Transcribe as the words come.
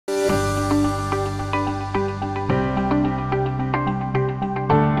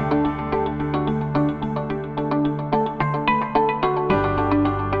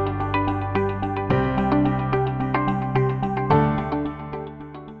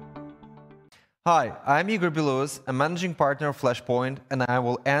Hi, I'm Igor Belouz, a managing partner of Flashpoint, and I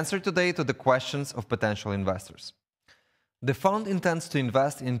will answer today to the questions of potential investors. The fund intends to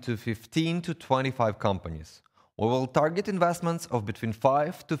invest into 15 to 25 companies. We will target investments of between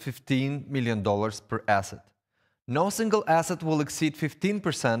 $5 to $15 million per asset. No single asset will exceed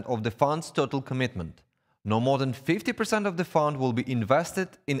 15% of the fund's total commitment. No more than 50% of the fund will be invested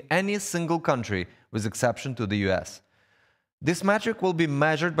in any single country, with exception to the US. This metric will be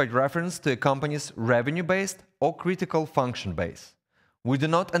measured by reference to a company's revenue-based or critical function base. We do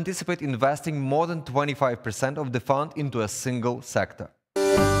not anticipate investing more than 25% of the fund into a single sector.